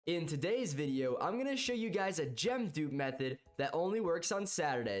In today's video, I'm going to show you guys a gem dupe method that only works on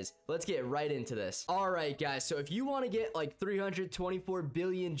Saturdays. Let's get right into this. Alright guys, so if you want to get like 324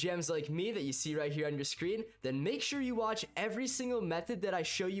 billion gems like me that you see right here on your screen, then make sure you watch every single method that I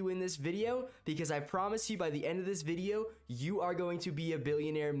show you in this video, because I promise you by the end of this video, you are going to be a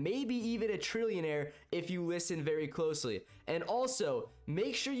billionaire, maybe even a trillionaire if you listen very closely. And also,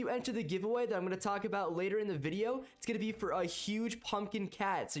 make sure you enter the giveaway that I'm going to talk about later in the video. It's going to be for a huge pumpkin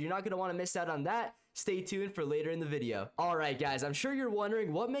cat, so you're not going to want to miss out on that. Stay tuned for later in the video. Alright guys, I'm sure you're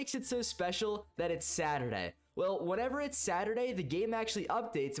wondering what makes it so special that it's Saturday. Well, whenever it's Saturday, the game actually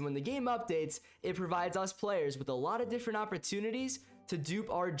updates, and when the game updates, it provides us players with a lot of different opportunities to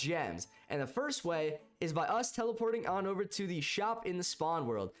dupe our gems. And the first way is by us teleporting on over to the shop in the spawn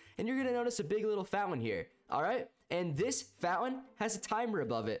world. And you're going to notice a big little fountain here. Alright? And this fountain has a timer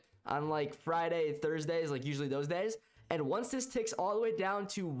above it on like Friday, Thursdays, like usually those days. And once this ticks all the way down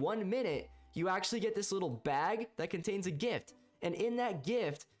to 1 minute, you actually get this little bag that contains a gift. And in that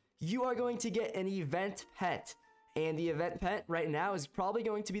gift, you are going to get an event pet. And the event pet right now is probably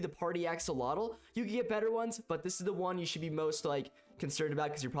going to be the party axolotl. You can get better ones, but this is the one you should be most like concerned about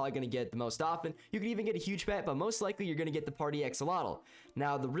because you're probably going to get the most often. You can even get a huge pet, but most likely you're going to get the party axolotl.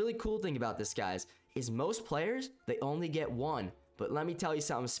 Now, the really cool thing about this, guys, is most players, they only get one. But let me tell you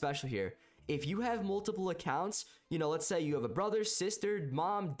something special here. If you have multiple accounts, you know, let's say you have a brother, sister,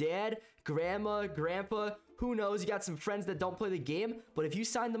 mom, dad, grandma, grandpa, who knows, you got some friends that don't play the game, but if you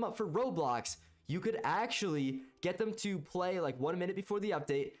sign them up for Roblox, you could actually get them to play like 1 minute before the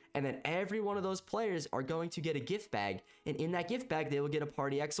update, and then every one of those players are going to get a gift bag, and in that gift bag, they will get a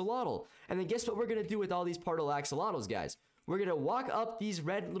party axolotl. And then guess what we're going to do with all these party axolotls, guys? We're going to walk up these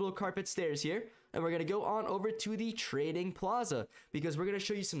red little carpet stairs here, and we're going to go on over to the trading plaza, because we're going to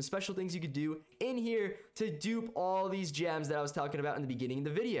show you some special things you could do in here to dupe all these gems that I was talking about in the beginning of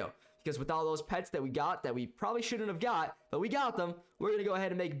the video. Because with all those pets that we got that we probably shouldn't have got, but we got them, we're going to go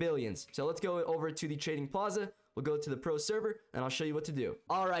ahead and make billions. So let's go over to the trading plaza. We'll go to the pro server, and I'll show you what to do.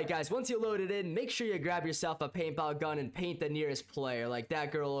 Alright guys, once you load it in, make sure you grab yourself a paintball gun and paint the nearest player, like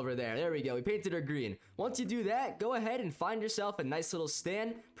that girl over there. There we go, we painted her green. Once you do that, go ahead and find yourself a nice little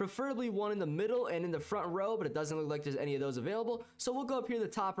stand, preferably one in the middle and in the front row, but it doesn't look like there's any of those available, so we'll go up here to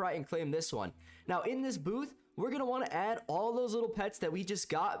the top right and claim this one. Now in this booth, we're going to want to add all those little pets that we just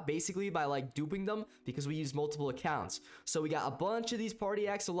got basically by like duping them because we use multiple accounts. So we got a bunch of these party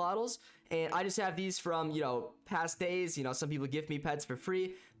axolotls, and I just have these from, you know, past days. You know, some people gift me pets for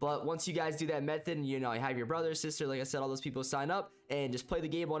free, but once you guys do that method and, you know, you have your brother, sister, like I said, all those people sign up and just play the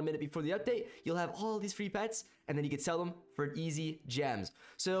game 1 minute before the update, you'll have all these free pets, and then you can sell them for easy gems.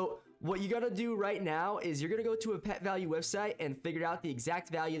 So what you gotta do right now is you're gonna go to a pet value website and figure out the exact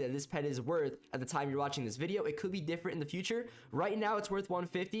value that this pet is worth at the time you're watching this video. It could be different in the future. Right now it's worth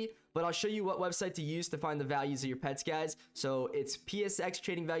 150, but I'll show you what website to use to find the values of your pets, guys. So it's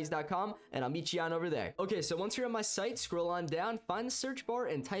psxtradingvalues.com, and I'll meet you on over there. Okay, so once you're on my site, scroll on down, find the search bar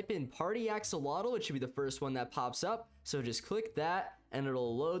and type in party axolotl. It should be the first one that pops up. So just click that and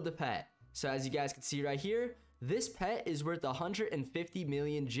it'll load the pet. So as you guys can see right here, this pet is worth 150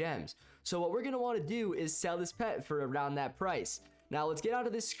 million gems. So what we're going to want to do is sell this pet for around that price. Now let's get out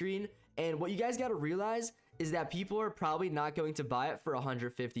of this screen, and what you guys got to realize is that people are probably not going to buy it for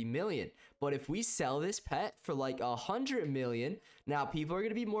 150 million. But if we sell this pet for like 100 million, now people are going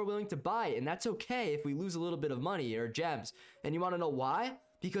to be more willing to buy it, and that's okay if we lose a little bit of money or gems. And you want to know why?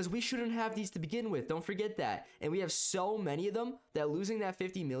 Because we shouldn't have these to begin with. Don't forget that. And we have so many of them that losing that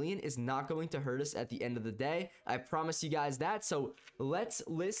 50 million is not going to hurt us at the end of the day. I promise you guys that. So let's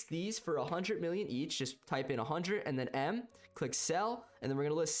list these for 100 million each. Just type in 100 and then M, click sell, and then we're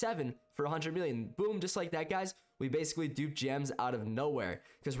going to list 7 for 100 million. Boom, just like that, guys. We basically dupe gems out of nowhere.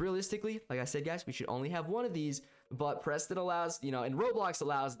 Because realistically, like I said, guys, we should only have one of these. But Preston allows, you know, and Roblox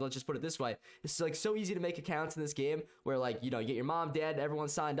allows, let's just put it this way. It's like so easy to make accounts in this game where, like, you know, you get your mom, dad, everyone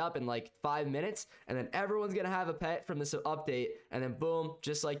signed up in like 5 minutes. And then everyone's going to have a pet from this update. And then boom,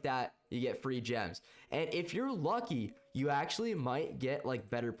 just like that, you get free gems. And if you're lucky, you actually might get like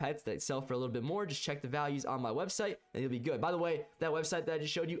better pets that sell for a little bit more. Just check the values on my website and you'll be good. By the way, that website that I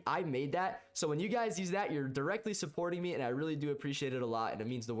just showed you, I made that. So when you guys use that, you're directly supporting me, and I really do appreciate it a lot, and it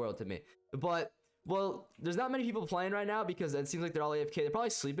means the world to me. But well, there's not many people playing right now because it seems like they're all AFK. They're probably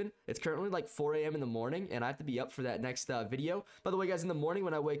sleeping. It's currently like 4 a.m. in the morning, and I have to be up for that next video. By the way, guys, in the morning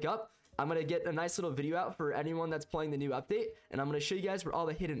when I wake up, I'm going to get a nice little video out for anyone that's playing the new update, and I'm going to show you guys where all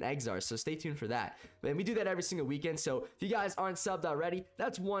the hidden eggs are, so stay tuned for that. And we do that every single weekend, so if you guys aren't subbed already,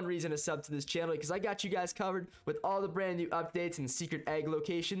 that's one reason to sub to this channel, because I got you guys covered with all the brand new updates and secret egg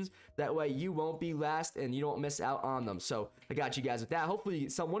locations. That way you won't be last and you don't miss out on them. So I got you guys with that. Hopefully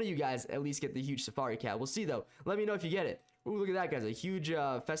one of you guys at least get the huge safari cat. We'll see though. Let me know if you get it. Ooh, look at that, guys. A huge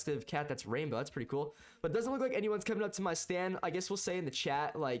festive cat that's rainbow. That's pretty cool. But it doesn't look like anyone's coming up to my stand. I guess we'll say in the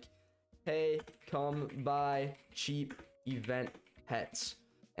chat, like, hey, come buy cheap event pets.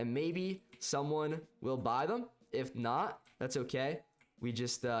 And maybe someone will buy them. If not, that's okay. We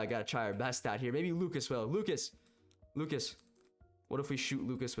just gotta try our best out here. Maybe Lucas will. Lucas. What if we shoot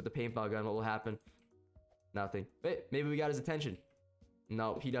Lucas with the paintball gun? What will happen? Nothing. Wait, maybe we got his attention.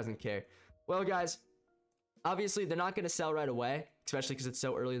 No, he doesn't care. Well, guys, obviously they're not gonna sell right away, especially because it's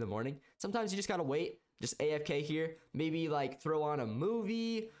so early in the morning. Sometimes you just gotta wait. Just AFK here. Maybe like throw on a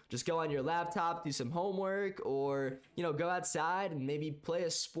movie. Just go on your laptop, do some homework, or you know, go outside and maybe play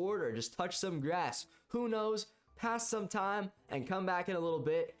a sport or just touch some grass. Who knows? Pass some time and come back in a little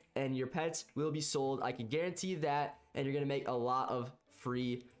bit and your pets will be sold. I can guarantee you that, and you're gonna make a lot of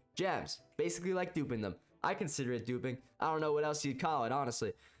free gems, basically like duping them. I consider it duping. I don't know what else you'd call it,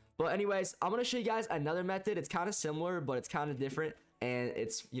 honestly. But anyways, I'm gonna show you guys another method. It's kind of similar, but it's kind of different, and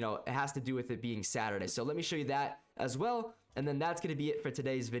it's, you know, it has to do with it being Saturday. So let me show you that as well, and then that's gonna be it for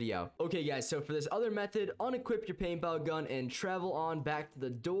today's video. Okay guys, so for this other method, unequip your paintball gun and travel on back to the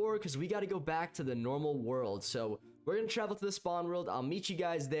door, because we got to go back to the normal world. So we're gonna travel to the spawn world. I'll meet you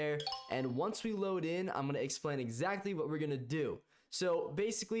guys there, and once we load in, I'm gonna explain exactly what we're gonna do. So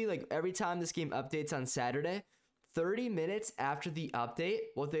basically, like every time this game updates on Saturday, 30 minutes after the update,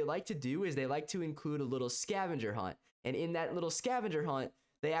 what they like to do is they like to include a little scavenger hunt. And in that little scavenger hunt,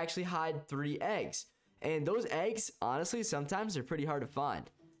 they actually hide 3 eggs. And those eggs, honestly, sometimes they're pretty hard to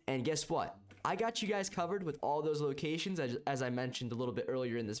find. And guess what? I got you guys covered with all those locations, as I mentioned a little bit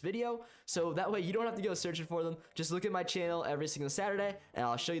earlier in this video. So that way you don't have to go searching for them. Just look at my channel every single Saturday, and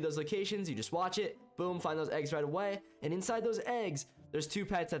I'll show you those locations. You just watch it, boom, find those eggs right away. And inside those eggs, there's 2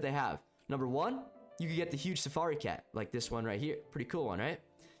 pets that they have. Number 1, you could get the huge safari cat, like this one right here. Pretty cool one, right?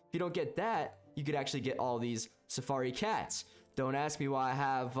 If you don't get that, you could actually get all these safari cats. Don't ask me why I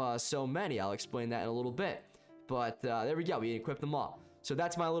have so many. I'll explain that in a little bit. But there we go. We equipped them all. So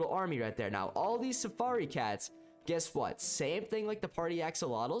that's my little army right there. Now, all these safari cats, guess what? Same thing like the party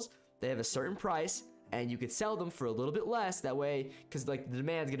axolotls. They have a certain price, and you could sell them for a little bit less. That way, because like the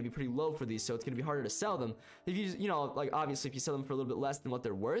demand's gonna be pretty low for these, so it's gonna be harder to sell them. If you know, like obviously, if you sell them for a little bit less than what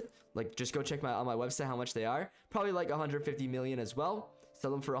they're worth, like just go check on my website how much they are. Probably like 150 million as well.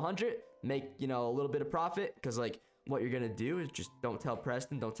 Sell them for 100, make, you know, a little bit of profit, because like what you're gonna do is just don't tell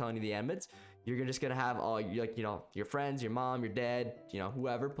Preston, don't tell any of the admins. You're just gonna have all, like, you know, your friends, your mom, your dad, you know,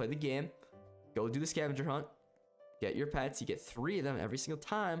 whoever, play the game, go do the scavenger hunt, get your pets. You get 3 of them every single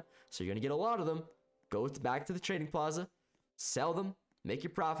time, so you're gonna get a lot of them. Go back to the trading plaza, sell them, make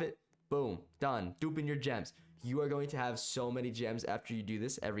your profit, boom, done. Duping your gems. You are going to have so many gems after you do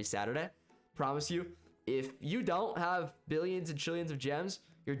this every Saturday. Promise you, if you don't have billions and trillions of gems,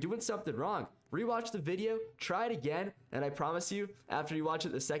 you're doing something wrong. Rewatch the video, try it again, and I promise you, after you watch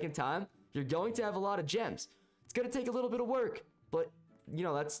it the 2nd time, you're going to have a lot of gems. It's gonna take a little bit of work, but you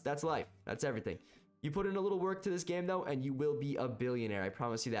know, that's life. That's everything. You put in a little work to this game though, and you will be a billionaire. I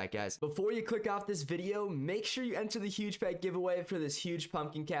promise you that, guys. Before you click off this video, make sure you enter the huge pet giveaway for this huge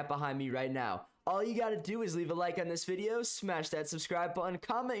pumpkin cat behind me right now. All you gotta do is leave a like on this video, smash that subscribe button,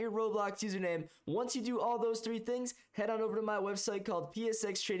 comment your Roblox username. Once you do all those 3 things, head on over to my website called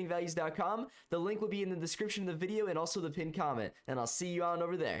psxtradingvalues.com. The link will be in the description of the video and also the pinned comment, and I'll see you on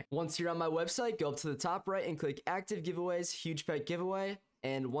over there. Once you're on my website, go up to the top right and click active giveaways, huge pet giveaway.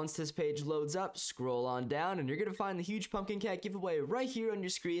 And once this page loads up, scroll on down and you're going to find the huge pumpkin cat giveaway right here on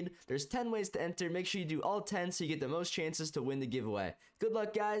your screen. There's 10 ways to enter. Make sure you do all 10 so you get the most chances to win the giveaway. Good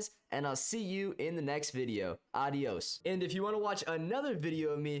luck, guys, and I'll see you in the next video. Adios. And if you want to watch another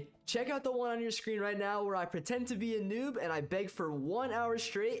video of me, check out the one on your screen right now where I pretend to be a noob and I beg for 1 hour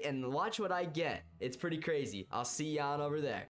straight and watch what I get. It's pretty crazy. I'll see you on over there.